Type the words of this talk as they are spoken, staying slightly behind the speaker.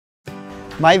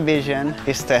My vision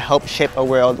is to help shape a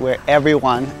world where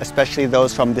everyone, especially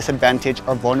those from disadvantaged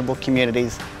or vulnerable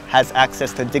communities, has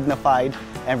access to dignified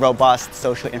and robust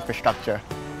social infrastructure.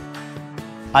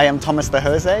 I am Thomas De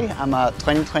Jose. I'm a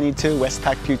 2022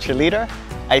 Westpac Future Leader.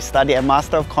 I study a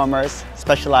Master of Commerce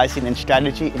specializing in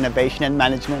Strategy, Innovation and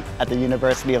Management at the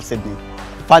University of Sydney.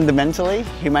 Fundamentally,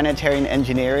 humanitarian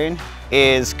engineering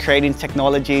is creating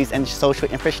technologies and social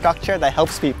infrastructure that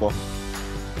helps people.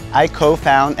 I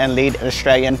co-found and lead an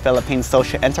Australian-Philippine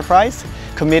social enterprise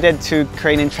committed to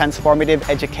creating transformative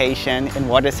education in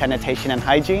water, sanitation and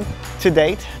hygiene. To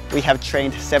date, we have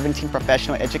trained 17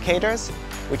 professional educators,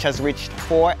 which has reached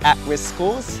 4 at-risk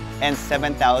schools and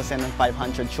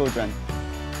 7,500 children.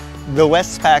 The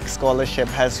Westpac Scholarship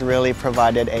has really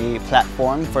provided a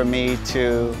platform for me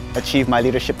to achieve my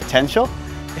leadership potential.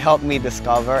 It helped me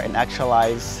discover and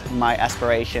actualize my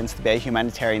aspirations to be a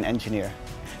humanitarian engineer,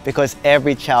 because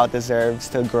every child deserves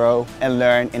to grow and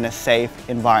learn in a safe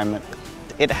environment.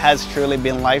 It has truly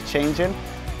been life-changing,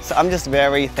 so I'm just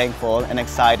very thankful and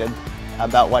excited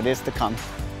about what is to come.